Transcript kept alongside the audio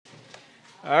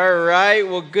All right.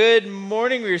 Well, good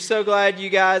morning. We're so glad you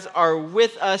guys are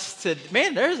with us today.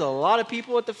 Man, there's a lot of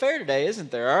people at the fair today, isn't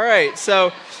there? All right.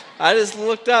 So I just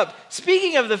looked up.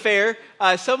 Speaking of the fair,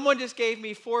 someone just gave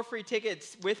me 4 free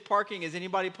tickets with parking. Is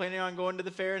anybody planning on going to the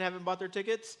fair and haven't bought their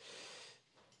tickets?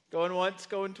 Going once,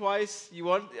 going twice?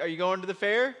 Are you going to the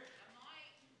fair?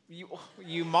 You,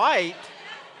 you might.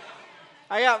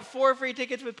 I got 4 free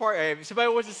tickets with parking. If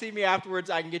somebody wants to see me afterwards,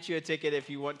 I can get you a ticket if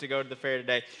you want to go to the fair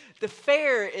today. The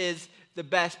fair is the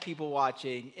best people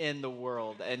watching in the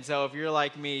world. And so if you're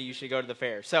like me, you should go to the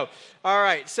fair. So, all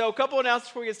right. So a couple announcements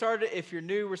before we get started. If you're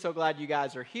new, we're so glad you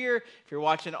guys are here. If you're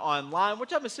watching online,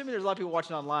 which I'm assuming there's a lot of people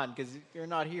watching online because you're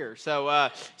not here.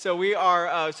 So we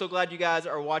are so glad you guys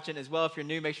are watching as well. If you're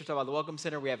new, make sure to talk about the Welcome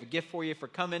Center. We have a gift for you for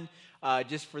coming.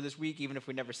 Just for this week, even if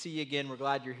we never see you again, we're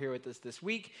glad you're here with us this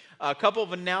week. A couple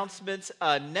of announcements.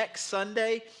 Next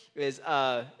Sunday is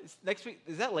next week.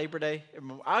 Is that Labor Day?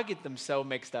 I'll get them so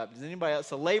mixed up. Does anybody else?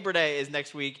 So Labor Day is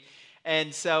next week,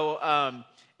 and so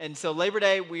Labor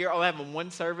Day we are only having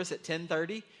one service at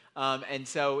 10:30. And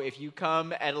so if you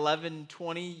come at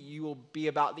 11:20, you will be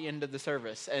about the end of the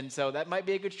service. And so that might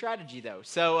be a good strategy, though.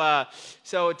 So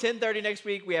 10:30 next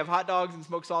week, we have hot dogs and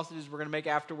smoked sausages we're going to make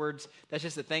afterwards. That's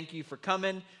just a thank you for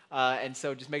coming. And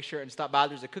so just make sure and stop by.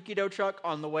 There's a cookie dough truck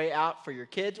on the way out for your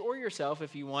kids or yourself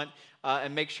if you want.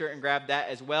 And make sure and grab that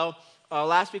as well.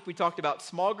 Last week, we talked about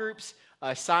small groups.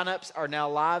 Sign-ups are now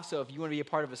live, so if you want to be a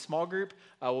part of a small group,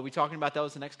 we'll be talking about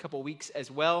those the next couple of weeks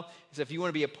as well. So if you want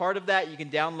to be a part of that, you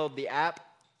can download the app.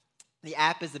 The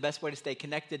app is the best way to stay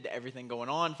connected to everything going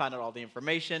on, find out all the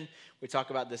information. We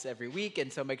talk about this every week,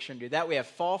 and so make sure and do that. We have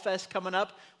Fall Fest coming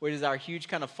up, which is our huge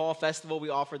kind of fall festival we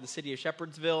offer the city of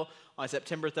Shepherdsville on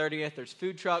September 30th. There's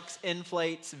food trucks,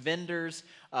 inflates, vendors.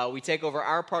 We take over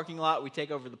our parking lot. We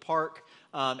take over the park.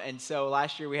 And so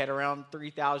last year we had around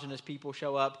 3,000 as people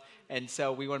show up. And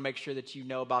so we want to make sure that you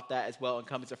know about that as well and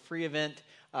come. It's a free event,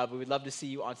 but we'd love to see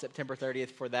you on September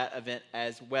 30th for that event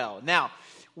as well. Now,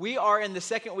 we are in the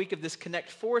second week of this Connect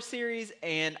 4 series,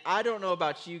 and I don't know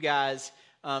about you guys,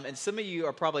 and some of you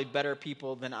are probably better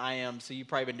people than I am, so you've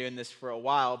probably been doing this for a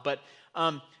while, but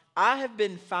I have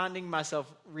been finding myself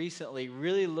recently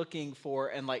really looking for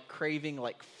and craving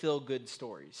feel-good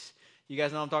stories. You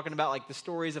guys know what I'm talking about? Like the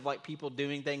stories of people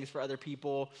doing things for other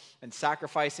people and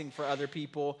sacrificing for other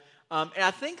people. And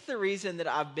I think the reason that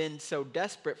I've been so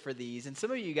desperate for these, and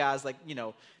some of you guys,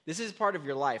 this is part of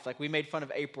your life. We made fun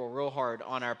of April real hard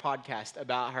on our podcast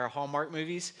about her Hallmark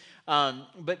movies.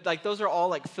 But those are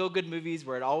all feel-good movies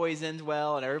where it always ends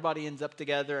well and everybody ends up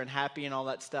together and happy and all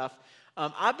that stuff.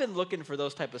 I've been looking for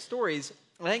those type of stories.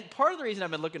 And I think part of the reason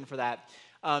I've been looking for that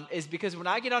is because when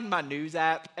I get on my news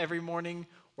app every morning,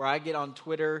 or I get on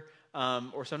Twitter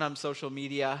or sometimes social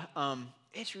media,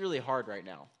 it's really hard right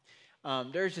now.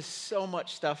 There's just so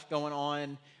much stuff going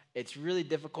on. It's really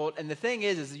difficult. And the thing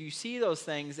is you see those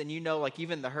things and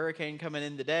even the hurricane coming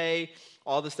in today,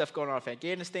 all the stuff going on in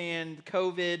Afghanistan,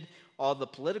 COVID, all the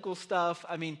political stuff.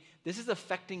 I mean, this is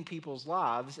affecting people's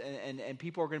lives and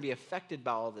people are going to be affected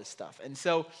by all this stuff. And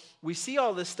so we see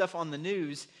all this stuff on the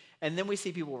news and then we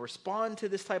see people respond to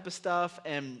this type of stuff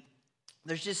and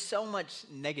there's just so much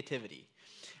negativity.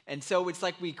 And so it's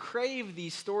we crave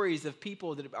these stories of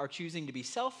people that are choosing to be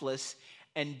selfless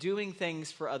and doing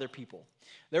things for other people.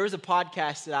 There was a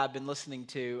podcast that I've been listening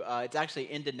to. It's actually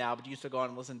ended now, but you can still go on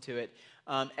and listen to it.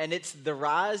 And it's The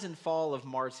Rise and Fall of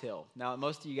Mars Hill. Now,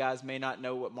 most of you guys may not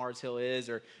know what Mars Hill is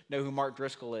or know who Mark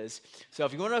Driscoll is. So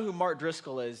if you want to know who Mark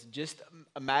Driscoll is, just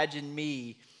imagine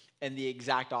me and the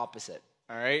exact opposite.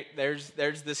 All right?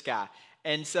 There's this guy.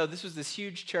 And so this was this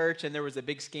huge church, and there was a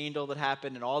big scandal that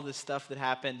happened and all this stuff that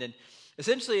happened. And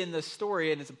essentially in this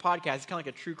story, and it's a podcast, it's kind of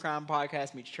like a true crime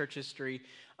podcast meets church history.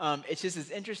 It's just this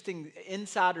interesting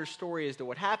insider story as to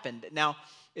what happened. Now,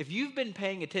 if you've been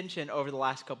paying attention over the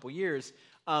last couple years,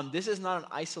 this is not an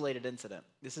isolated incident.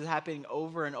 This is happening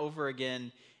over and over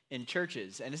again in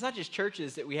churches. And it's not just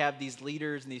churches that we have these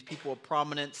leaders and these people of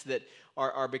prominence that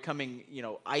are becoming,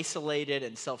 isolated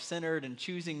and self-centered and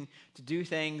choosing to do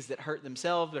things that hurt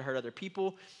themselves, that hurt other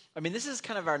people. I mean, this is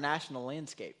kind of our national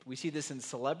landscape. We see this in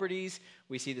celebrities.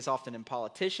 We see this often in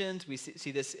politicians. We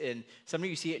see this in, some of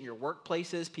you see it in your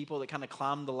workplaces, people that kind of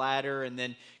climb the ladder and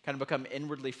then kind of become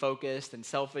inwardly focused and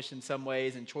selfish in some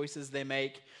ways and choices they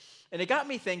make. And it got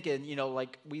me thinking,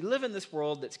 we live in this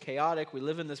world that's chaotic. We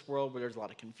live in this world where there's a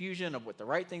lot of confusion of what the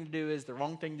right thing to do is, the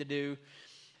wrong thing to do.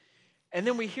 And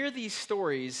then we hear these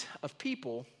stories of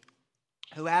people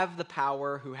who have the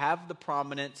power, who have the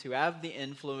prominence, who have the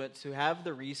influence, who have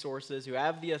the resources, who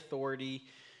have the authority.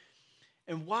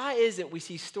 And why is it we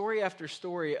see story after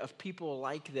story of people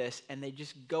like this and they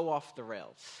just go off the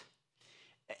rails?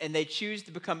 And they choose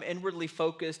to become inwardly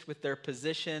focused with their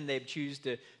position. They choose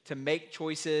to make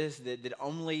choices that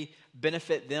only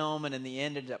benefit them, and in the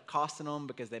end end up costing them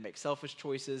because they make selfish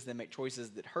choices. They make choices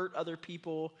that hurt other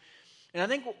people. And I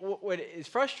think what is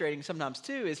frustrating sometimes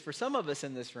too is for some of us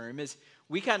in this room is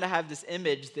we kind of have this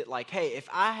image that like, hey, if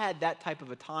I had that type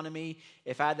of autonomy,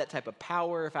 if I had that type of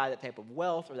power, if I had that type of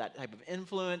wealth or that type of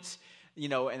influence,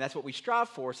 and that's what we strive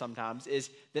for sometimes, is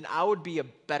then I would be a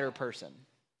better person,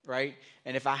 right?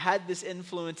 And if I had this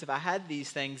influence, if I had these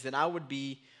things, then I would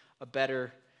be a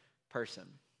better person.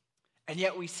 And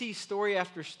yet we see story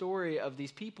after story of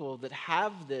these people that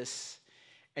have this,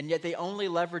 and yet they only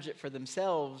leverage it for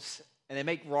themselves, and they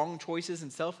make wrong choices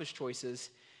and selfish choices,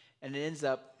 and it ends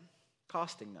up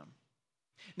costing them.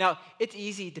 Now, it's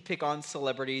easy to pick on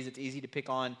celebrities. It's easy to pick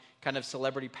on kind of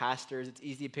celebrity pastors. It's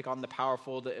easy to pick on the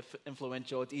powerful, the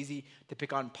influential. It's easy to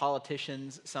pick on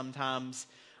politicians sometimes.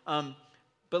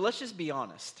 But let's just be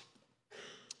honest.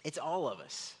 It's all of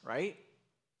us, right?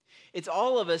 It's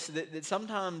all of us that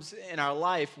sometimes in our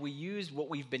life we use what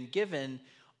we've been given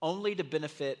only to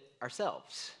benefit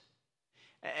ourselves.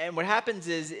 And what happens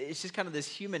is it's just kind of this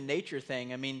human nature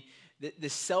thing. I mean,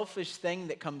 this selfish thing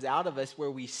that comes out of us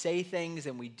where we say things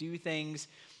and we do things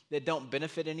that don't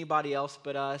benefit anybody else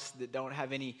but us, that don't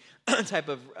have any type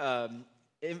of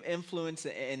influence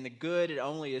in the good. It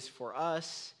only is for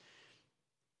us.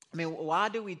 I mean, why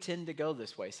do we tend to go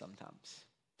this way sometimes?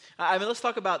 I mean, let's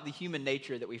talk about the human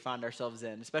nature that we find ourselves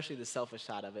in, especially the selfish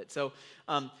side of it. So,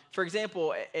 for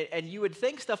example, and you would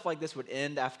think stuff like this would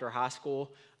end after high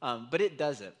school, but it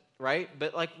doesn't, right?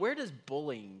 But like, where does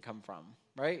bullying come from,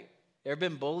 right? You ever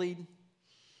been bullied?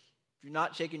 If you're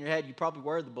not shaking your head, you probably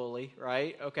were the bully,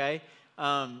 right? Okay.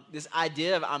 This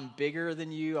idea of I'm bigger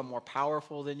than you, I'm more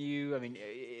powerful than you. I mean,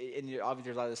 and obviously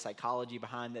there's a lot of psychology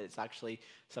behind that. It's actually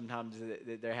sometimes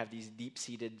they have these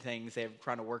deep-seated things they're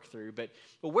trying to work through. But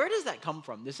where does that come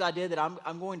from? This idea that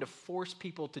I'm going to force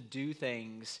people to do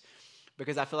things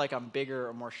because I feel like I'm bigger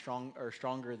or more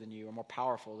stronger than you or more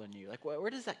powerful than you. Like, where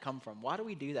does that come from? Why do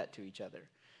we do that to each other?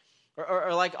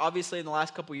 Or like obviously in the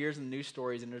last couple of years in the news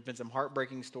stories, and there's been some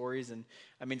heartbreaking stories, and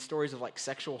I mean stories of like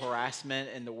sexual harassment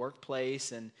in the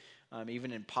workplace and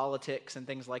even in politics and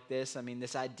things like this. I mean,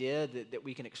 this idea that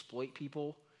we can exploit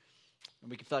people and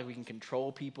we can feel like we can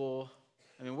control people.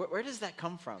 I mean, where does that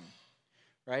come from,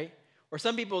 right? Or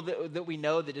some people that we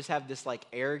know that just have this like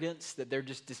arrogance, that they're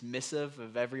just dismissive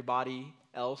of everybody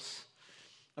else.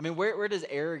 I mean, where does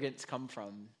arrogance come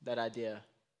from, that idea?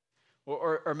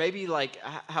 Or maybe like,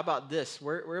 how about this?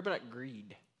 Where about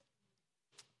greed?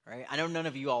 Right? I know none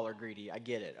of you all are greedy. I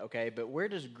get it, okay? But where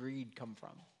does greed come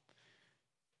from?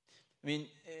 I mean,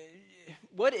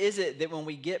 what is it that when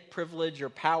we get privilege or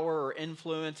power or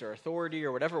influence or authority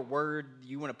or whatever word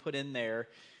you want to put in there,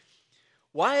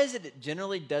 why is it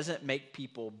generally doesn't make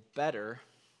people better?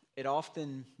 It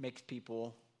often makes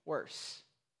people worse.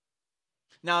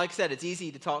 Now, like I said, it's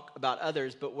easy to talk about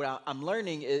others, but what I'm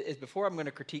learning is before I'm going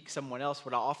to critique someone else,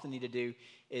 what I often need to do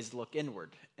is look inward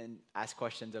and ask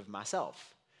questions of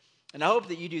myself. And I hope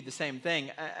that you do the same thing.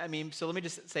 I mean, so let me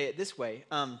just say it this way.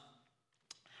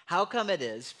 How come it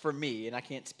is for me, and I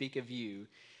can't speak of you,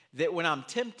 that when I'm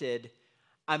tempted,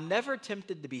 I'm never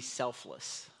tempted to be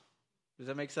selfless? Does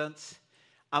that make sense?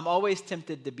 I'm always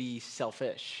tempted to be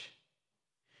selfish,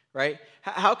 right?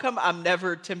 How come I'm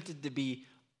never tempted to be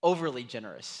overly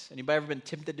generous? Anybody ever been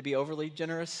tempted to be overly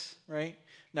generous, right?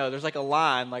 No, there's like a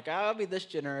line, like, I'll be this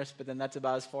generous, but then that's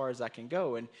about as far as I can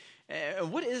go. And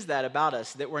what is that about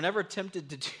us, that we're never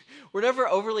we're never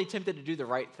overly tempted to do the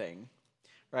right thing,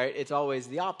 right? It's always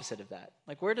the opposite of that.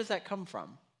 Like, where does that come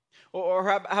from? Or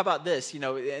how about this,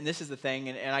 and this is the thing,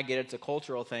 and I get it's a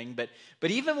cultural thing, but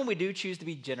even when we do choose to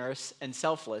be generous and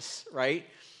selfless, right,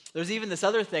 there's even this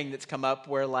other thing that's come up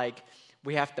where, like,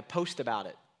 we have to post about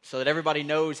it so that everybody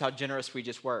knows how generous we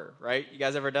just were, right? You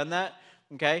guys ever done that?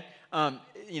 Okay?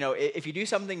 If you do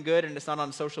something good and it's not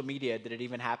on social media, did it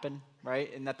even happen, right?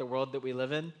 Isn't that the world that we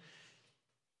live in?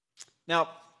 Now,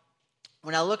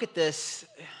 when I look at this,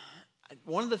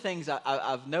 one of the things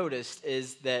I've noticed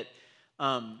is that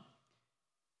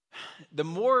the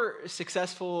more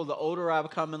successful, the older I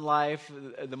become in life,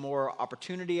 the more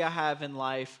opportunity I have in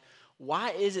life,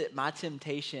 why is it my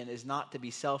temptation is not to be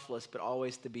selfless, but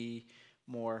always to be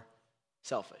more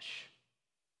selfish?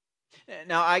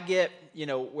 Now, I get,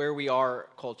 where we are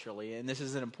culturally, and this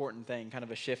is an important thing, kind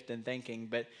of a shift in thinking,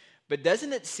 but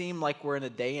doesn't it seem like we're in a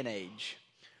day and age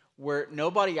where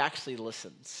nobody actually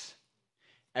listens?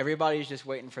 Everybody's just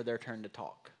waiting for their turn to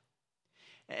talk.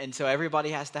 And so everybody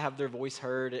has to have their voice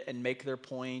heard and make their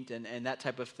point and that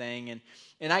type of thing.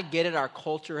 And I get it, our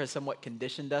culture has somewhat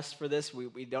conditioned us for this.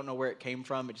 We don't know where it came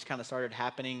from. It just kind of started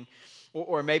happening.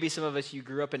 Or maybe some of us, you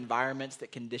grew up in environments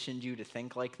that conditioned you to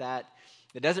think like that.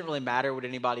 It doesn't really matter what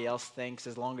anybody else thinks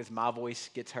as long as my voice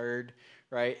gets heard,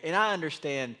 right? And I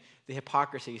understand the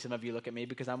hypocrisy. Some of you look at me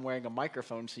because I'm wearing a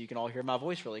microphone so you can all hear my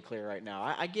voice really clear right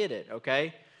now. I get it,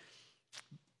 okay?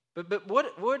 But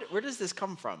where does this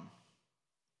come from?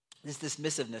 This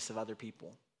dismissiveness of other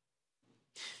people.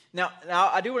 Now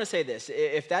I do want to say this.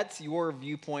 If that's your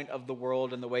viewpoint of the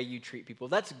world and the way you treat people,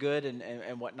 that's good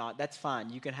and whatnot. That's fine.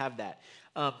 You can have that.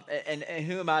 And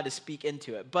who am I to speak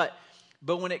into it? But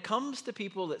when it comes to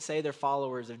people that say they're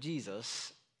followers of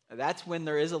Jesus, that's when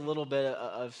there is a little bit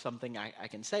of something I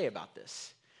can say about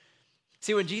this.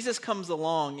 See, when Jesus comes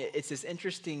along, it's this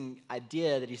interesting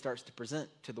idea that he starts to present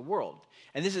to the world.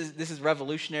 And this is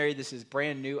revolutionary. This is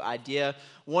brand new idea.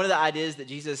 One of the ideas that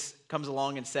Jesus comes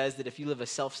along and says that if you live a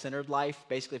self-centered life,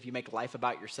 basically if you make life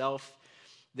about yourself,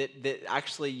 that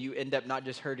actually you end up not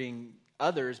just hurting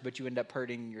others, but you end up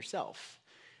hurting yourself.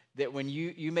 That when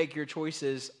you make your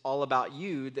choices all about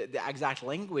you, the exact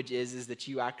language is that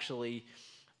you actually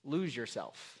lose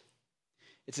yourself.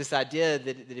 It's this idea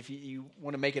that if you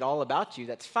want to make it all about you,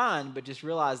 that's fine, but just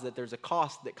realize that there's a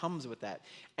cost that comes with that.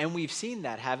 And we've seen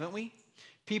that, haven't we?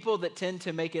 People that tend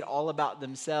to make it all about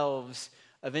themselves,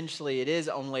 eventually it is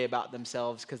only about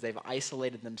themselves because they've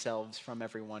isolated themselves from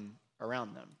everyone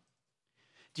around them.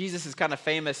 Jesus is kind of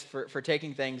famous for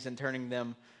taking things and turning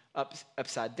them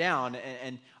upside down.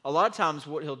 And a lot of times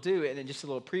what he'll do, and just a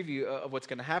little preview of what's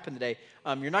going to happen today,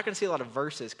 you're not going to see a lot of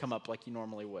verses come up like you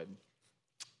normally would.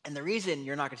 And the reason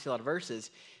you're not going to see a lot of verses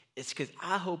is because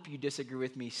I hope you disagree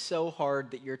with me so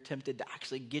hard that you're tempted to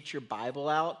actually get your Bible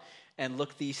out and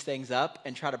look these things up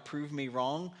and try to prove me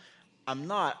wrong. I'm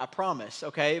not, I promise,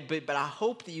 okay? But I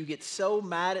hope that you get so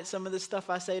mad at some of the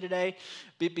stuff I say today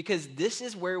because this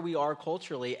is where we are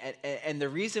culturally. And the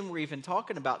reason we're even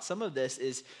talking about some of this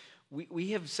is we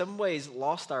have some ways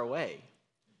lost our way.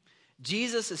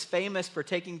 Jesus is famous for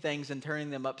taking things and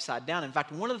turning them upside down. In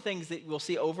fact, one of the things that we'll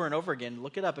see over and over again,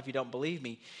 look it up if you don't believe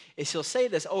me, is he'll say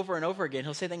this over and over again.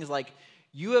 He'll say things like,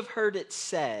 you have heard it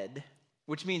said,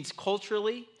 which means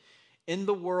culturally, in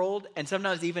the world, and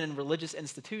sometimes even in religious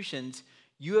institutions,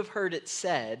 you have heard it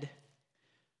said,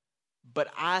 but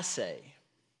I say.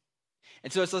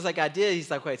 And so it's this like idea,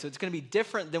 he's like, wait, so it's going to be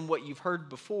different than what you've heard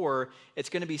before. It's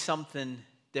going to be something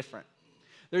different.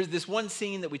 There's this one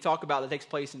scene that we talk about that takes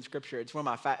place in Scripture. It's one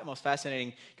of my most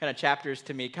fascinating kind of chapters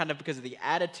to me, kind of because of the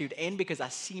attitude and because I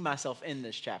see myself in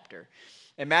this chapter.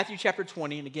 In Matthew chapter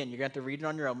 20, and again, you're going to have to read it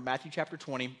on your own, Matthew chapter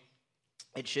 20,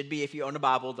 it should be, if you own a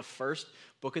Bible, the first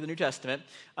book of the New Testament.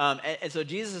 And so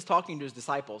Jesus is talking to his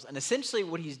disciples, and essentially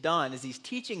what he's done is he's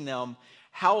teaching them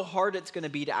how hard it's going to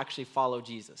be to actually follow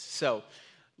Jesus. So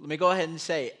let me go ahead and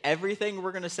say, everything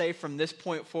we're going to say from this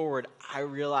point forward, I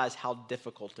realize how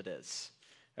difficult it is.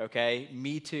 Okay,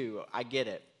 me too. I get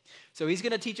it. So he's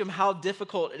going to teach them how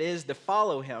difficult it is to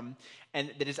follow him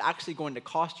and that it's actually going to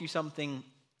cost you something.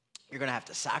 You're going to have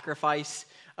to sacrifice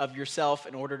of yourself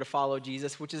in order to follow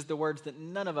Jesus, which is the words that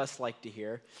none of us like to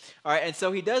hear. All right, and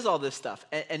so he does all this stuff.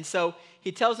 And so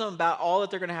he tells them about all that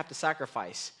they're going to have to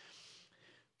sacrifice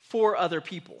for other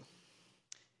people.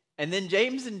 And then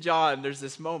James and John, there's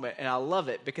this moment, and I love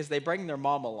it because they bring their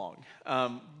mom along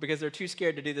because they're too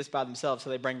scared to do this by themselves, so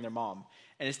they bring their mom.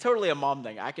 And it's totally a mom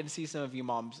thing. I can see some of you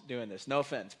moms doing this. No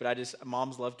offense, but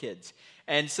moms love kids.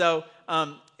 And so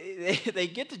they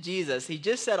get to Jesus. He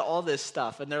just said all this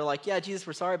stuff. And they're like, yeah, Jesus,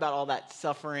 we're sorry about all that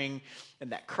suffering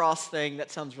and that cross thing. That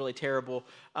sounds really terrible.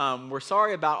 We're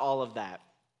sorry about all of that.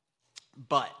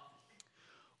 But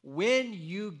when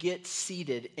you get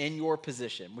seated in your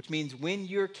position, which means when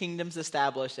your kingdom's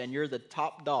established and you're the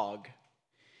top dog,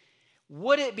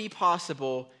 would it be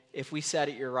possible if we sat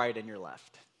at your right and your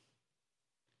left?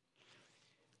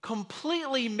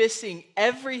 Completely missing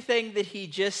everything that he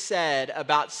just said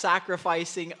about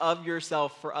sacrificing of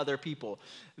yourself for other people.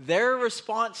 Their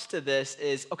response to this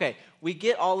is, okay, we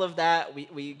get all of that.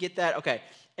 We get that. Okay.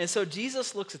 And so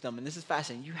Jesus looks at them, and this is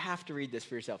fascinating. You have to read this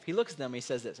for yourself. He looks at them, and he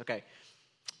says this, okay,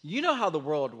 you know how the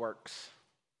world works,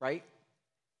 right?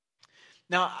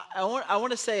 Now, I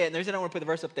want to say it, and the reason I want to put the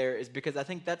verse up there is because I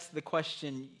think that's the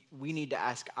question we need to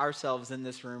ask ourselves in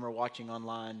this room or watching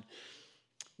online.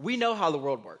 We know how the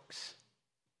world works,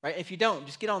 right? If you don't,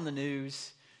 just get on the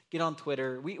news, get on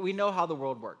Twitter. We know how the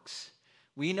world works.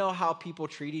 We know how people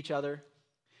treat each other.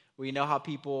 We know how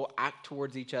people act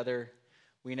towards each other.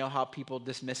 We know how people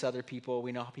dismiss other people.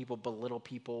 We know how people belittle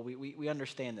people. We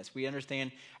understand this. We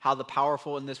understand how the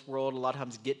powerful in this world a lot of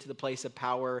times get to the place of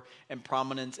power and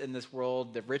prominence in this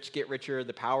world. The rich get richer.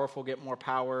 The powerful get more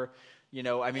power.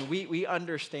 We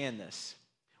understand this.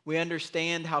 We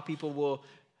understand how people will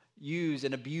use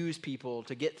and abuse people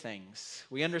to get things.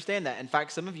 We understand that. In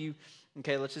fact, some of you,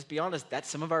 okay, let's just be honest, that's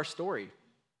some of our story.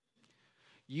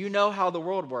 You know how the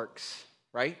world works,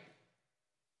 right?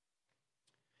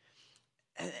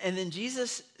 And then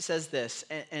Jesus says this,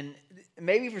 and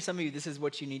maybe for some of you, this is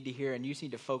what you need to hear, and you just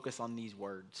need to focus on these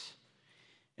words.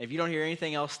 And if you don't hear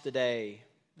anything else today,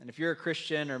 and if you're a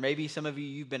Christian, or maybe some of you,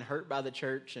 you've been hurt by the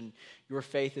church, and your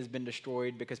faith has been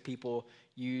destroyed because people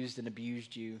used and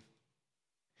abused you,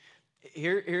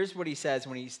 here's what he says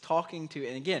when he's talking to,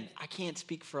 and again, I can't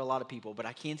speak for a lot of people, but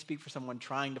I can speak for someone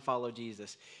trying to follow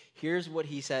Jesus. Here's what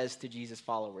he says to Jesus'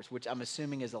 followers, which I'm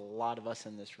assuming is a lot of us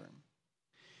in this room.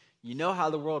 You know how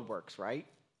the world works, right?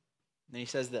 And he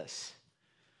says this,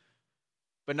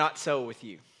 but not so with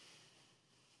you.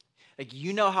 Like,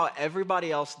 you know how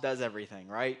everybody else does everything,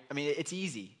 right? I mean, it's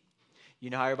easy.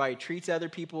 You know how everybody treats other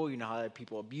people. You know how other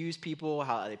people abuse people,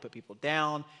 how they put people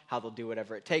down, how they'll do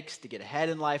whatever it takes to get ahead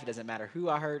in life. It doesn't matter who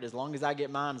I hurt. As long as I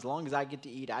get mine, as long as I get to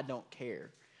eat, I don't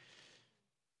care.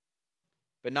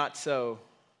 But not so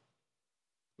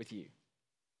with you.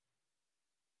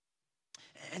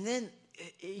 And then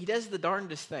he does the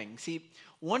darndest thing. See,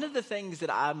 one of the things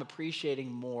that I'm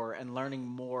appreciating more and learning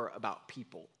more about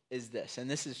people is this, and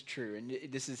this is true,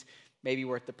 and this is maybe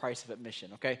worth the price of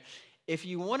admission, okay? If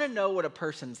you want to know what a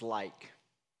person's like,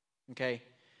 okay,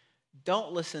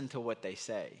 don't listen to what they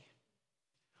say.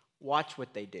 Watch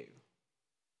what they do.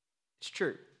 It's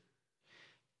true.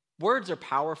 Words are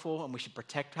powerful, and we should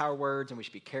protect our words, and we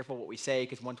should be careful what we say,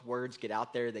 because once words get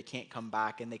out there, they can't come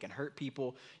back, and they can hurt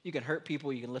people. You can hurt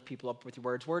people. You can lift people up with your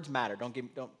words. Words matter.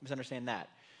 Don't misunderstand that.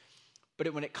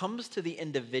 But when it comes to the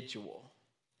individual,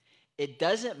 it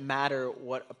doesn't matter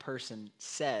what a person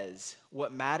says.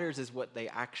 What matters is what they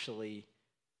actually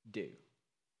do.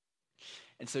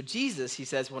 And so Jesus, he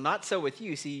says, well, not so with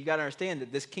you. See, you got to understand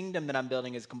that this kingdom that I'm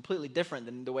building is completely different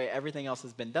than the way everything else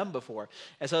has been done before.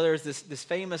 And so there's this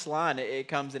famous line. It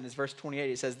comes in verse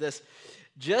 28. It says this,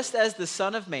 just as the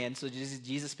Son of Man, so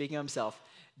Jesus speaking of himself,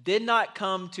 did not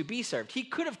come to be served. He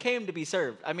could have came to be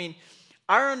served. I mean,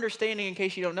 our understanding, in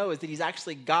case you don't know, is that he's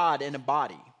actually God in a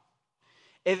body.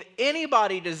 If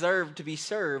anybody deserved to be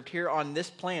served here on this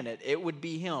planet, it would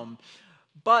be him.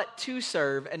 But to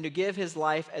serve and to give his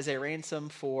life as a ransom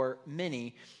for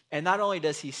many. And not only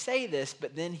does he say this,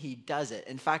 but then he does it.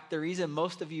 In fact, the reason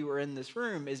most of you are in this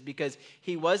room is because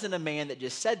he wasn't a man that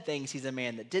just said things, he's a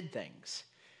man that did things.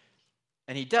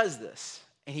 And he does this,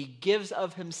 and he gives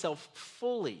of himself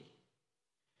fully.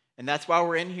 And that's why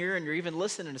we're in here and you're even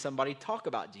listening to somebody talk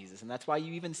about Jesus. And that's why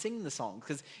you even sing the song.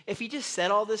 Because if he just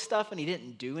said all this stuff and he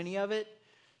didn't do any of it,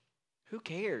 who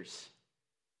cares?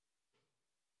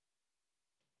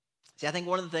 See, I think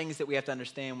one of the things that we have to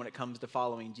understand when it comes to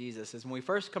following Jesus is when we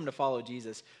first come to follow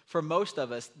Jesus, for most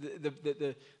of us,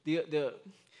 the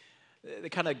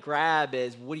kind of grab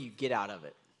is, what do you get out of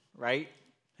it, right?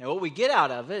 And what we get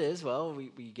out of it is, well,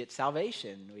 we get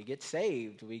salvation, we get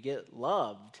saved, we get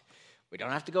loved. We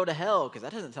don't have to go to hell, because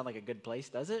that doesn't sound like a good place,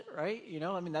 does it, right?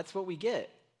 That's what we get.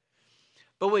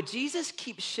 But what Jesus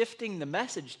keeps shifting the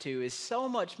message to is so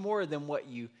much more than what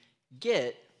you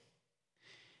get.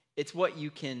 It's what you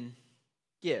can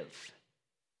give.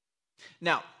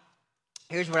 Now,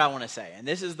 here's what I want to say, and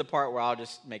this is the part where I'll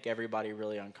just make everybody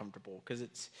really uncomfortable, because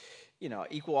it's,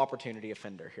 equal opportunity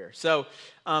offender here. So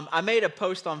I made a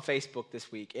post on Facebook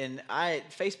this week, and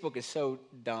Facebook is so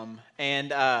dumb. And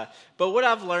but what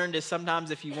I've learned is sometimes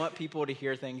if you want people to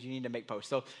hear things, you need to make posts.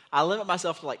 So I limit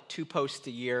myself to like 2 posts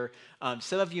a year.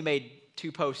 Some of you made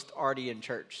 2 posts already in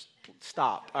church.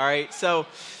 Stop. All right. So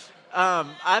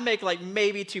I make like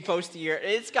maybe 2 posts a year.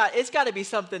 It's got to be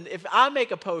something. If I make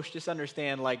a post, just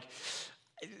understand like,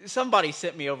 somebody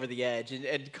sent me over the edge,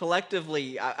 and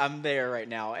collectively, I'm there right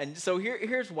now. And so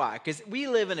here's why. Because we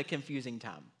live in a confusing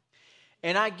time.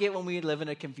 And I get when we live in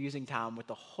a confusing time with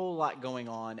a whole lot going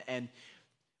on. And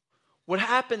what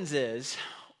happens is,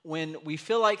 when we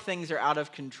feel like things are out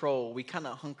of control, we kind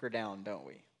of hunker down, don't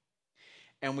we?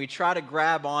 And we try to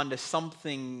grab onto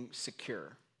something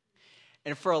secure.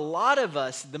 And for a lot of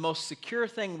us, the most secure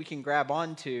thing we can grab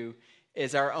onto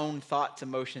is our own thoughts,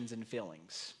 emotions, and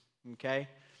feelings. Okay?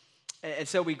 And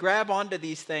so we grab onto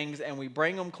these things and we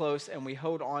bring them close and we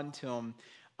hold on to them.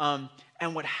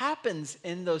 And what happens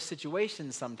in those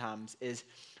situations sometimes is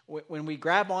when we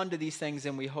grab onto these things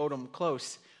and we hold them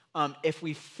close, if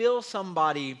we feel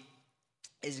somebody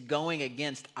is going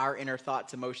against our inner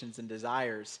thoughts, emotions, and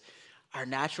desires, our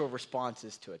natural response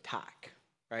is to attack,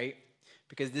 right?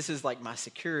 Because this is like my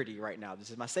security right now. This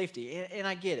is my safety. And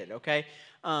I get it, okay?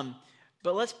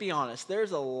 But let's be honest.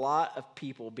 There's a lot of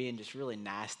people being just really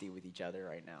nasty with each other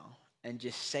right now and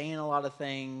just saying a lot of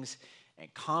things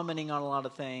and commenting on a lot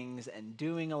of things and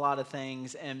doing a lot of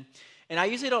things. And I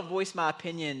usually don't voice my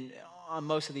opinion on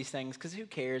most of these things because who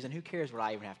cares? And who cares what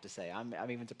I even have to say? I'm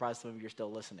even surprised some of you are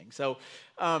still listening. So,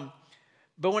 but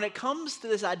when it comes to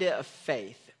this idea of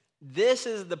faith, this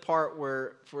is the part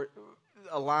where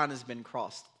a line has been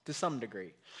crossed to some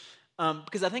degree.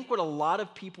 Because I think what a lot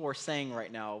of people are saying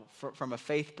right now from a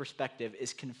faith perspective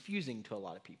is confusing to a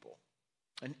lot of people.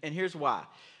 And here's why.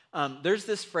 There's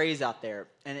this phrase out there,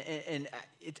 and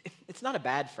it's not a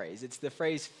bad phrase. It's the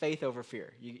phrase faith over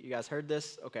fear. You guys heard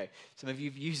this? Okay. Some of you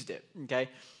have used it, okay?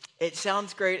 It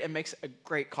sounds great. It makes a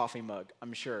great coffee mug,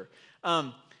 I'm sure.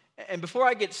 And before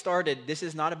I get started, this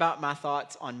is not about my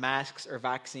thoughts on masks or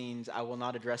vaccines. I will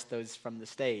not address those from the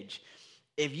stage.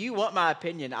 If you want my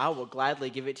opinion, I will gladly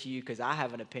give it to you because I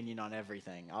have an opinion on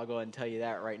everything. I'll go ahead and tell you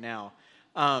that right now.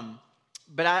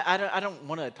 But I don't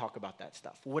want to talk about that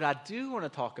stuff. What I do want to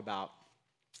talk about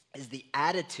is the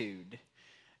attitude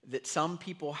that some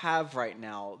people have right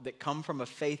now that come from a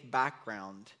faith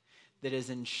background that is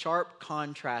in sharp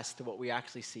contrast to what we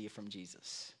actually see from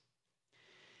Jesus.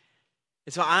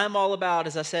 And so I'm all about,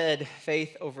 as I said,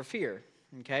 faith over fear,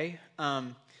 okay?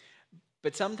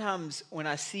 But sometimes when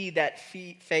I see that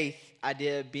faith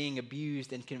idea being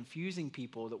abused and confusing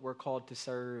people that we're called to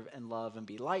serve and love and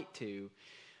be light to,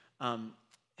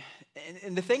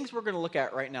 and the things we're going to look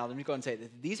at right now, let me go and say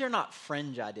that these are not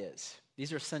fringe ideas.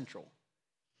 These are central.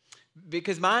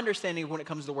 Because my understanding when it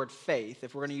comes to the word faith,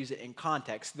 if we're going to use it in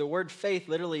context, the word faith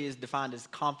literally is defined as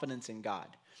confidence in God.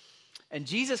 And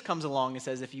Jesus comes along and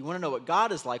says, if you want to know what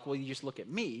God is like, well, you just look at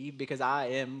me because I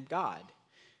am God.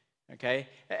 Okay?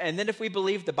 And then if we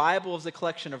believe the Bible is a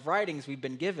collection of writings we've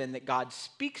been given that God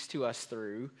speaks to us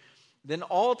through, then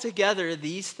altogether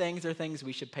these things are things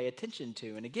we should pay attention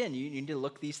to. And again, you need to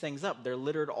look these things up. They're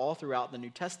littered all throughout the New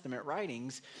Testament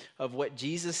writings of what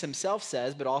Jesus himself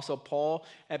says, but also Paul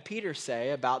and Peter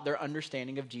say about their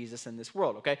understanding of Jesus in this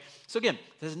world. Okay? So again,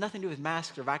 this has nothing to do with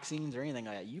masks or vaccines or anything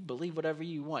like that. You believe whatever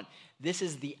you want. This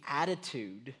is the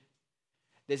attitude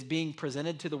that's being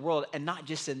presented to the world, and not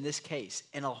just in this case,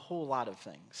 in a whole lot of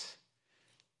things.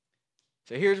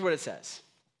 So here's what it says.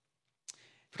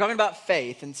 If we're talking about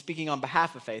faith and speaking on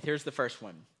behalf of faith, here's the first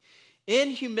one.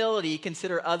 In humility,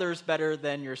 consider others better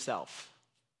than yourself.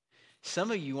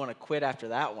 Some of you want to quit after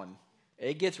that one.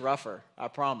 It gets rougher, I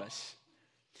promise.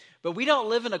 But we don't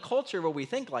live in a culture where we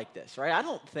think like this, right? I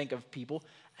don't think of people,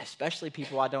 especially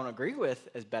people I don't agree with,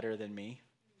 as better than me.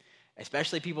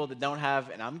 Especially people that don't have,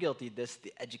 and I'm guilty of this,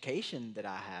 the education that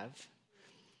I have,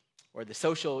 or the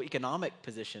social economic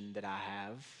position that I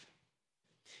have.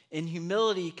 In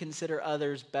humility, consider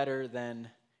others better than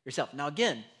yourself. Now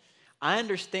again, I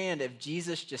understand if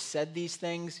Jesus just said these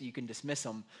things, you can dismiss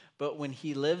them. But when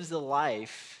he lives the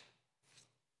life,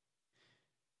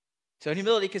 so in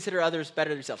humility, consider others better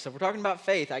than yourself. So if we're talking about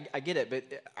faith, I get it.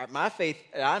 But my faith,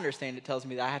 I understand it tells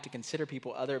me that I have to consider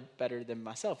people better than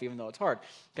myself, even though it's hard.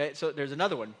 Okay, so there's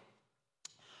another one.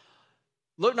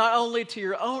 Look not only to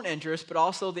your own interest, but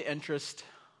also the interest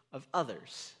of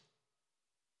others.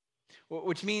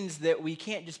 Which means that we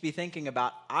can't just be thinking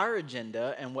about our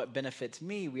agenda and what benefits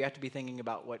me. We have to be thinking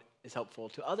about what is helpful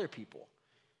to other people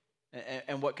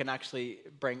and what can actually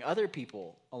bring other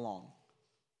people along.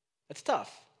 That's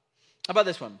tough. How about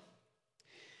this one?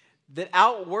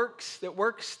 That works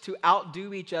to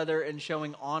outdo each other in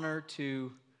showing honor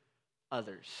to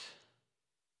others.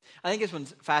 I think this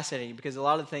one's fascinating because a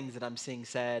lot of things that I'm seeing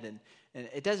said, and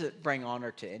it doesn't bring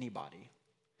honor to anybody.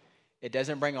 It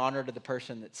doesn't bring honor to the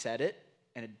person that said it,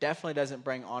 and it definitely doesn't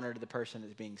bring honor to the person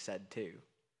that's being said to.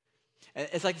 And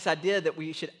it's like this idea that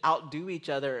we should outdo each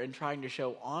other in trying to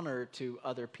show honor to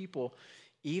other people,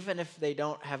 even if they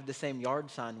don't have the same yard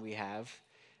sign we have,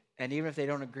 and even if they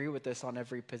don't agree with us on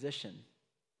every position.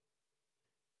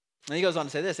 And he goes on to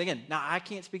say this, again, now I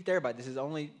can't speak to everybody. This is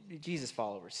only Jesus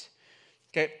followers.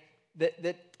 Okay,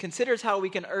 that considers how we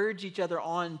can urge each other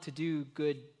on to do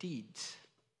good deeds.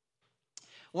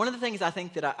 One of the things I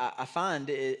think that I find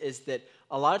is that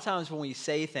a lot of times when we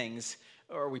say things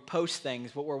or we post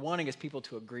things, what we're wanting is people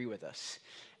to agree with us.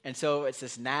 And so it's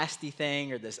this nasty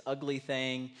thing or this ugly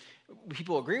thing.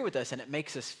 People agree with us and it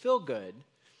makes us feel good,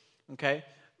 okay?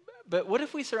 But what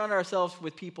if we surround ourselves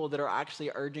with people that are actually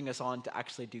urging us on to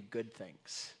actually do good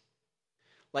things?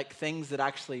 Like things that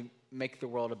actually make the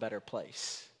world a better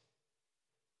place.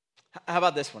 How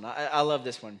about this one? I love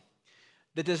this one.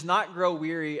 that does not grow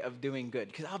weary of doing good.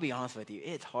 Because I'll be honest with you,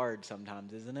 it's hard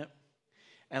sometimes, isn't it?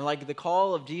 And like the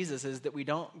call of Jesus is that we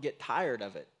don't get tired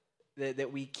of it,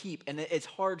 that we keep. And it's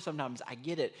hard sometimes. I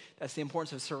get it. That's the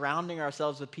importance of surrounding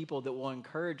ourselves with people that will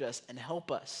encourage us and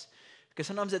help us. Because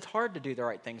sometimes it's hard to do the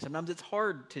right thing. Sometimes it's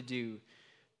hard to do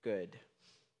good.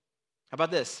 How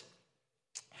about this?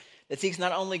 That seeks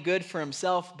not only good for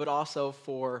himself, but also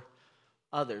for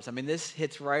others. I mean, this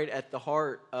hits right at the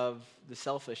heart of the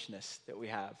selfishness that we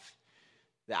have.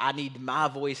 That I need my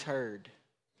voice heard.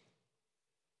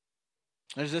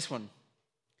 There's this one.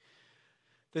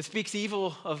 That speaks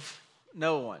evil of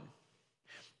no one.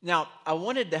 Now, I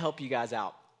wanted to help you guys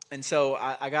out. And so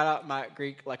I got out my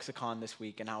Greek lexicon this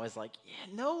week, and I was like,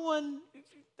 yeah, no one,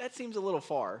 that seems a little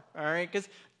far, all right? Because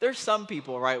there's some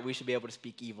people, right, we should be able to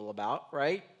speak evil about,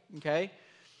 right? Okay?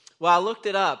 Well, I looked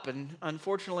it up, and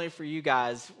unfortunately for you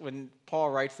guys, when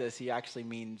Paul writes this, he actually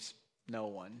means no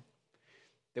one.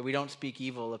 That we don't speak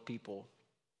evil of people,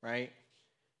 right?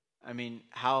 I mean,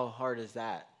 how hard is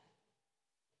that?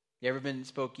 You ever been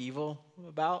spoke evil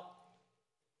about?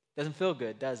 Doesn't feel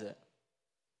good, does it?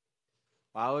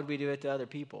 Why would we do it to other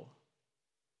people?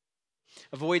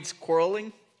 Avoids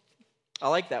quarreling. I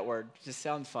like that word. It just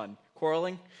sounds fun.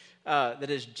 Quarreling. That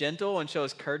is gentle and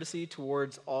shows courtesy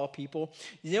towards all people.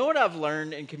 You know what I've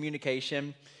learned in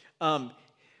communication?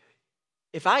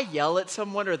 If I yell at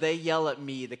someone or they yell at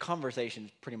me, the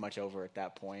conversation's pretty much over at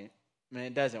that point. I mean,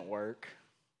 it doesn't work,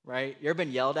 right? You ever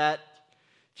been yelled at?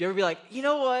 Do you ever be like, you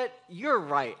know what? You're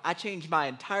right. I changed my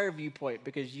entire viewpoint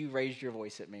because you raised your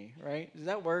voice at me, right? Does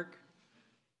that work?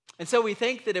 And so we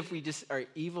think that if we just are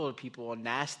evil to people and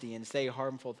nasty and say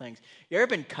harmful things. You ever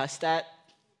been cussed at,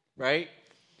 right?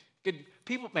 Good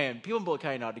people, man, people in Bullitt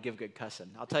County know how to give good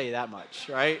cussing. I'll tell you that much,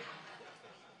 right?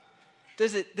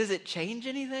 Does it change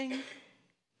anything? You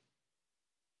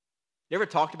ever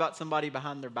talked about somebody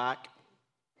behind their back?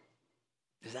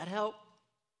 Does that help?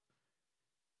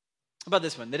 How about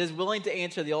this one? That is willing to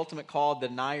answer the ultimate call,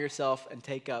 deny yourself, and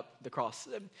take up the cross.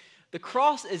 The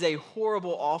cross is a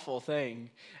horrible, awful thing.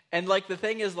 And like the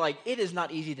thing is like, it is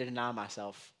not easy to deny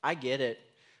myself. I get it,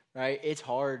 right? It's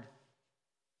hard.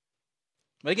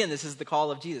 But again, this is the call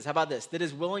of Jesus. How about this? That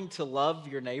is willing to love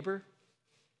your neighbor,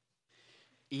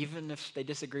 even if they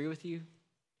disagree with you,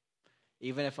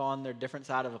 even if on their different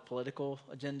side of a political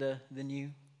agenda than you,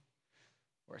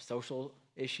 or a social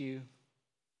issue.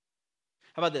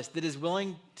 How about this? That is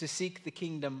willing to seek the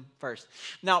kingdom first.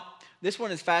 Now, this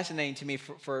one is fascinating to me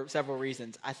for several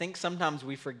reasons. I think sometimes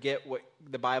we forget what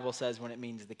the Bible says when it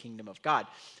means the kingdom of God.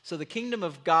 So the kingdom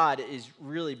of God is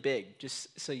really big,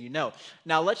 just so you know.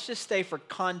 Now, let's just stay for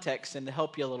context and to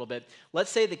help you a little bit. Let's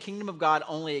say the kingdom of God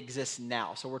only exists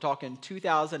now. So we're talking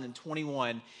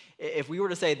 2021. If we were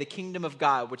to say the kingdom of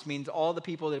God, which means all the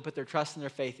people that put their trust and their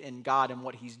faith in God and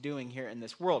what he's doing here in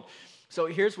this world. So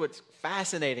here's what's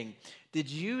fascinating. Did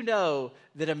you know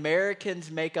that Americans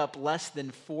make up less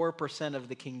than 4% of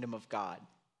the kingdom of God?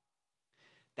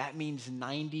 That means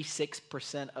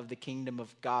 96% of the kingdom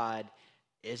of God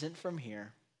isn't from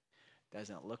here,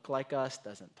 doesn't look like us,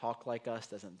 doesn't talk like us,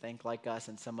 doesn't think like us,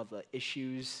 and some of the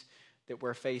issues that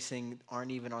we're facing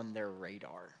aren't even on their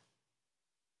radar.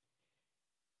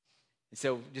 And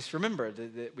so just remember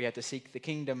that we have to seek the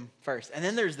kingdom first. And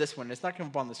then there's this one. It's not going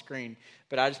to come up on the screen,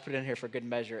 but I just put it in here for good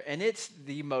measure. And it's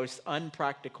the most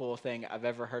unpractical thing I've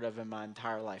ever heard of in my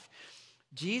entire life.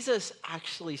 Jesus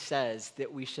actually says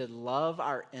that we should love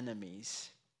our enemies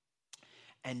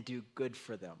and do good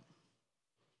for them.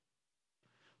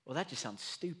 Well, that just sounds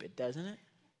stupid, doesn't it?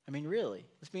 I mean, really,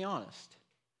 let's be honest.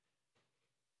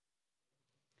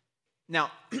 Now,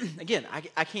 again,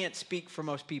 I can't speak for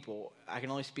most people. I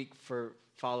can only speak for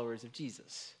followers of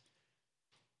Jesus.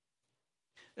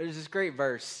 There's this great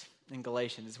verse in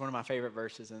Galatians. It's one of my favorite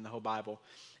verses in the whole Bible.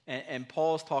 And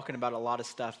Paul's talking about a lot of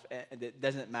stuff that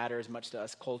doesn't matter as much to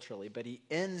us culturally, but he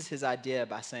ends his idea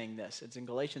by saying this. It's in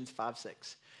Galatians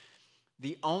 5:6.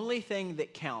 The only thing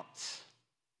that counts,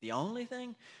 the only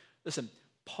thing, listen,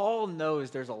 Paul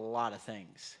knows there's a lot of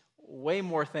things. Way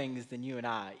more things than you and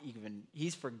I even.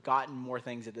 He's forgotten more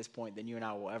things at this point than you and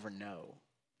I will ever know.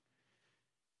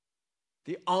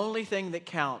 The only thing that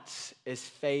counts is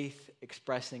faith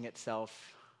expressing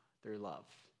itself through love.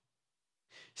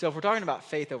 So if we're talking about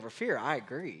faith over fear, I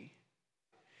agree.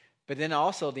 But then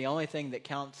also the only thing that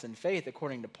counts in faith,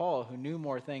 according to Paul, who knew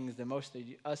more things than most of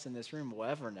us in this room will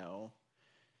ever know,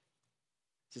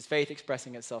 is faith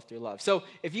expressing itself through love. So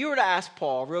if you were to ask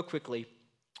Paul real quickly,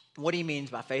 what he means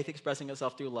by faith expressing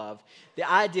itself through love, the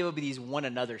idea would be these one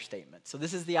another statements. So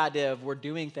this is the idea of we're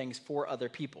doing things for other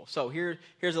people. So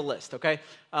here's a list, okay?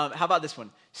 How about this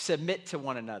one? Submit to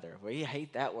one another. We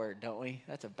hate that word, don't we?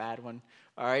 That's a bad one.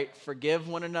 All right, forgive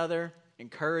one another,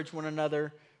 encourage one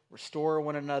another, restore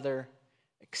one another,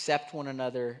 accept one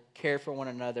another, care for one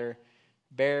another,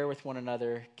 bear with one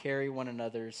another, carry one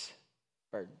another's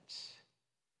burdens.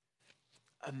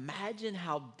 Imagine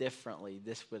how differently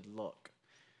this would look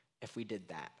if we did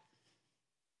that.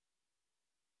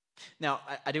 Now,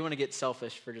 I do want to get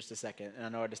selfish for just a second, and I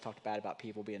know I just talked bad about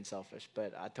people being selfish,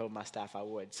 but I told my staff I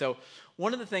would. So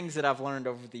one of the things that I've learned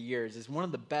over the years is one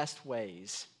of the best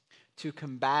ways to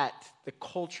combat the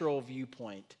cultural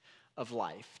viewpoint of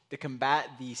life, to combat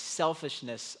the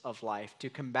selfishness of life, to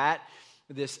combat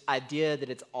this idea that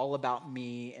it's all about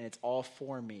me and it's all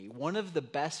for me. One of the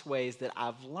best ways that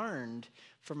I've learned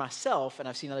for myself, and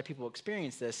I've seen other people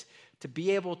experience this, to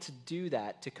be able to do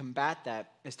that, to combat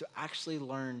that, is to actually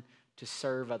learn to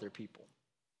serve other people.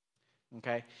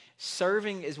 Okay?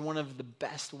 Serving is one of the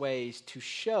best ways to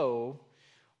show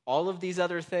all of these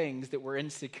other things that we're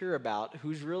insecure about,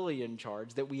 who's really in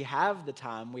charge, that we have the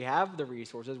time, we have the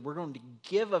resources, we're going to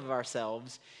give of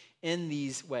ourselves in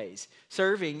these ways.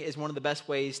 Serving is one of the best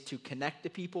ways to connect to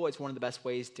people. It's one of the best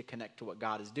ways to connect to what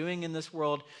God is doing in this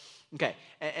world. Okay,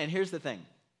 and here's the thing.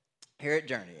 Here at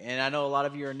Journey, and I know a lot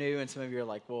of you are new, and some of you are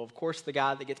like, well, of course the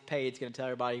guy that gets paid is going to tell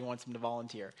everybody he wants them to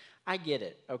volunteer. I get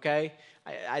it, okay?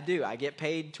 I do. I get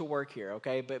paid to work here,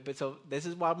 okay? But so this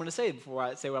is what I'm going to say before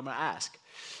I say what I'm going to ask.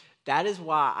 That is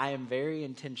why I am very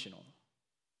intentional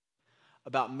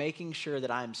about making sure that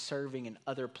I am serving in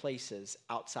other places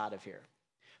outside of here.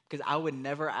 Because I would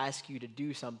never ask you to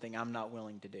do something I'm not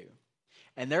willing to do.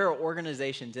 And there are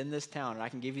organizations in this town, and I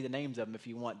can give you the names of them if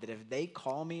you want, that if they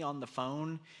call me on the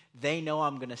phone, they know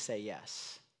I'm going to say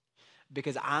yes.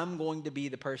 Because I'm going to be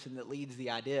the person that leads the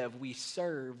idea of we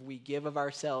serve, we give of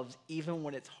ourselves, even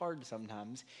when it's hard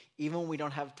sometimes, even when we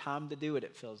don't have time to do it,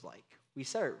 it feels like. We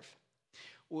serve.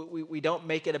 We don't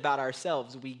make it about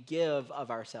ourselves. We give of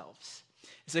ourselves.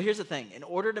 So here's the thing. In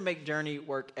order to make Journey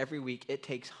work every week, it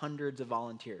takes hundreds of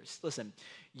volunteers. Listen,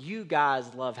 you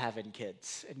guys love having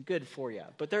kids, and good for you,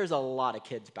 but there's a lot of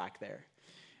kids back there,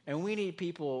 and we need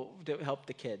people to help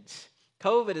the kids.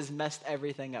 COVID has messed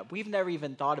everything up. We've never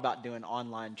even thought about doing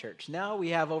online church. Now we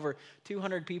have over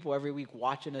 200 people every week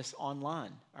watching us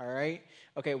online, all right?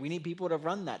 Okay, we need people to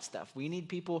run that stuff. We need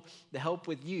people to help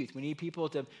with youth. We need people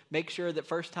to make sure that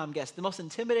first-time guests, the most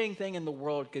intimidating thing in the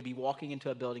world could be walking into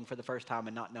a building for the first time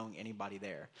and not knowing anybody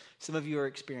there. Some of you are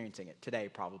experiencing it today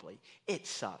probably. It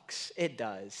sucks. It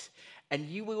does. And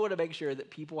we want to make sure that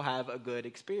people have a good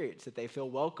experience, that they feel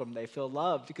welcome, they feel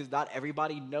loved, because not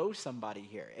everybody knows somebody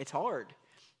here. It's hard,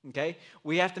 okay?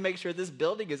 We have to make sure this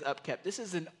building is upkept. This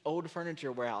is an old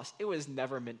furniture warehouse. It was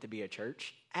never meant to be a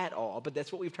church at all, but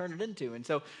that's what we've turned it into. And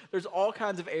so there's all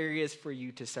kinds of areas for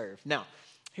you to serve. Now,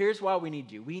 here's why we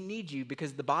need you. We need you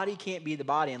because the body can't be the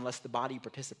body unless the body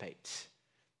participates,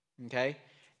 okay?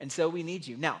 And so we need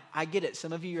you. Now, I get it.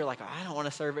 Some of you are like, I don't want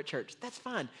to serve at church. That's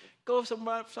fine. Go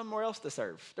somewhere else to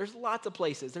serve. There's lots of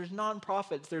places. There's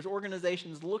nonprofits. There's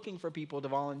organizations looking for people to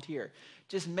volunteer.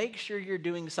 Just make sure you're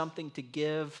doing something to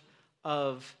give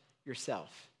of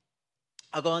yourself.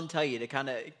 I'll go and tell you to kind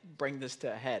of bring this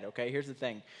to a head, okay? Here's the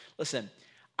thing. Listen,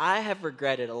 I have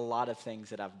regretted a lot of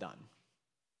things that I've done.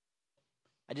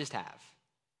 I just have.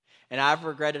 And I've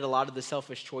regretted a lot of the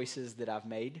selfish choices that I've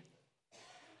made.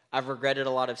 I've regretted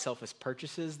a lot of selfish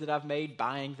purchases that I've made,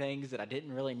 buying things that I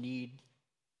didn't really need.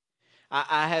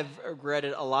 I have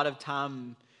regretted a lot of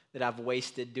time that I've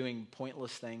wasted doing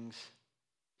pointless things.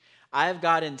 I have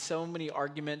got in so many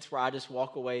arguments where I just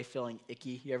walk away feeling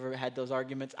icky. You ever had those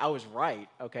arguments? I was right,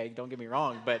 okay, don't get me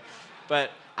wrong, but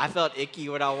I felt icky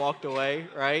when I walked away,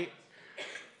 right?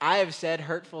 I have said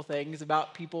hurtful things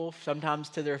about people, sometimes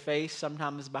to their face,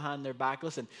 sometimes behind their back.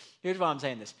 Listen, here's why I'm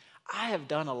saying this. I have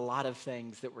done a lot of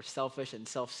things that were selfish and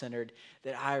self-centered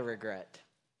that I regret.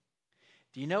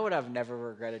 Do you know what I've never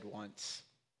regretted once?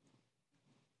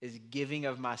 Is giving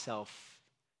of myself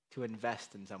to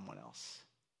invest in someone else.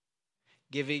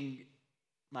 Giving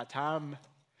my time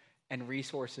and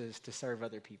resources to serve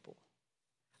other people.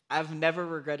 I've never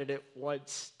regretted it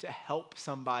once to help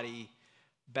somebody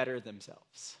better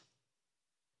themselves.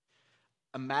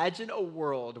 Imagine a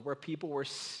world where people were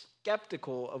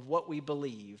skeptical of what we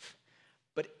believe,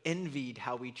 but envied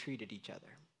how we treated each other.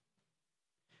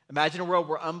 Imagine a world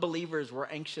where unbelievers were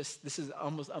anxious. This is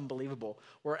almost unbelievable.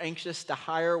 We're anxious to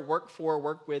hire, work for,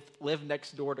 work with, live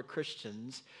next door to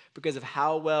Christians because of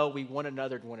how well we one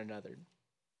another.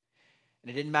 And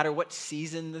it didn't matter what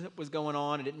season that was going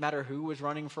on. It didn't matter who was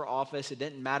running for office. It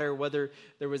didn't matter whether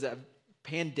there was a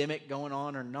pandemic going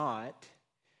on or not.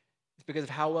 It's because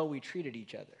of how well we treated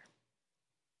each other.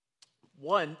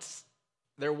 Once,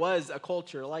 there was a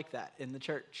culture like that in the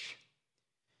church.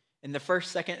 In the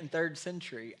first, second, and third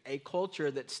century, a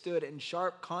culture that stood in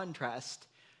sharp contrast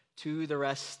to the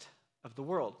rest of the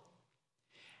world.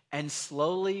 And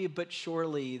slowly but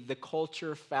surely, the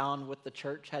culture found what the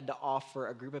church had to offer,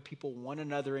 a group of people one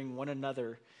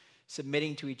another,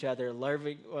 submitting to each other,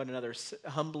 loving one another,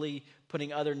 humbly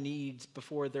putting other needs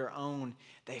before their own.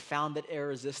 They found it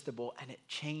irresistible, and it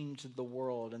changed the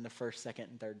world in the first, second,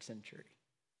 and third century.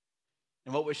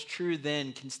 And what was true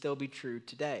then can still be true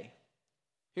today.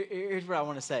 Here's what I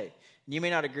want to say. You may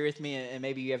not agree with me, and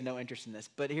maybe you have no interest in this,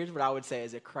 but here's what I would say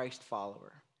as a Christ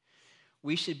follower.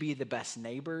 We should be the best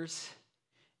neighbors,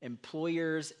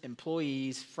 employers,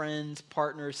 employees, friends,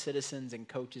 partners, citizens, and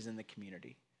coaches in the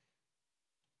community.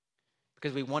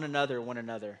 Because we want one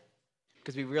another.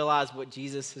 Because we realize what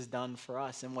Jesus has done for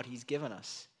us and what he's given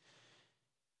us.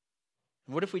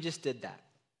 And what if we just did that?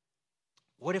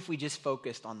 What if we just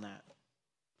focused on that?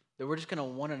 That we're just going to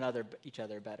want each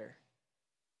other better.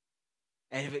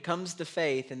 And if it comes to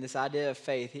faith and this idea of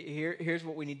faith, here's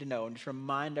what we need to know and just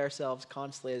remind ourselves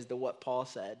constantly as to what Paul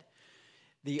said.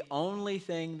 The only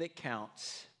thing that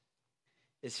counts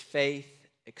is faith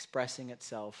expressing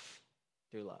itself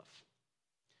through love.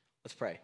 Let's pray.